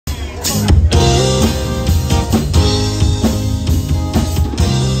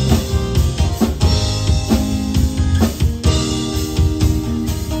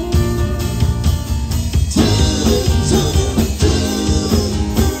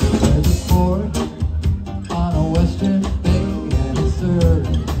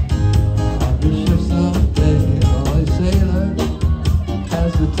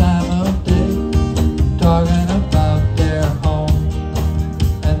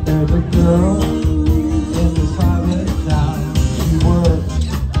a girl in this private town. She works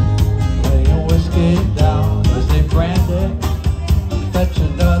laying whiskey down as they Brandy fetch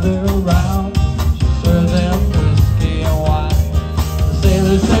another round. She serves them whiskey and wine. The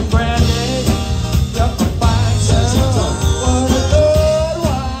sailors say, Brandy, you're a fine girl. What a good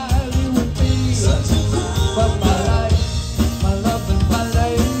wife you would be. But my life, my love and my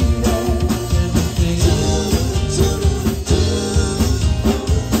lady is a sea.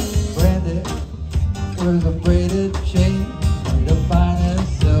 Brandy wears a braided chain made of finest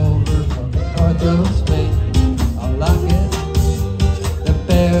silver from the north of Spain. A locket that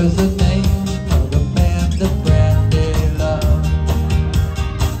bears the name of the man that Brandy loved.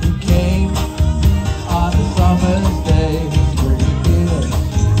 He came on a summer's day where he lived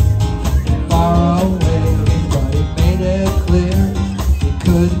far away, but he made it clear he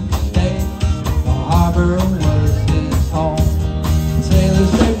couldn't stay. The harbor was his home.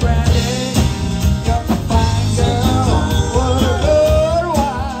 Sailors say, Brandy, you're a fine girl. What a good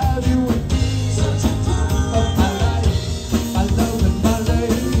wife you would be. Of my life, my love and my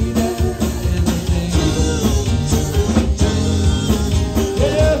lady is a thing.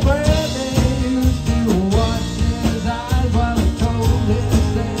 Yeah, Brandy used to watch his eyes while he told his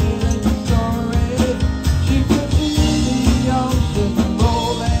sailing story. She could see the ocean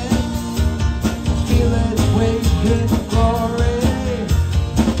rolling, feel its wake in glory.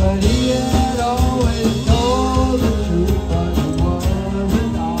 But he had always told the truth, but he was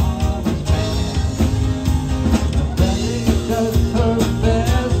an honest man. And Brandy does her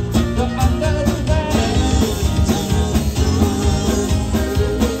best to understand.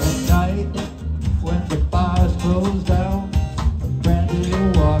 At night, when the bars close down, Brandy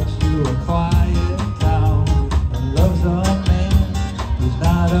walks through a quiet town and loves a man who's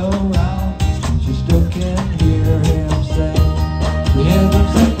not around. She still can hear him say, she hears him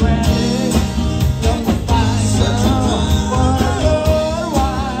say, Brandy,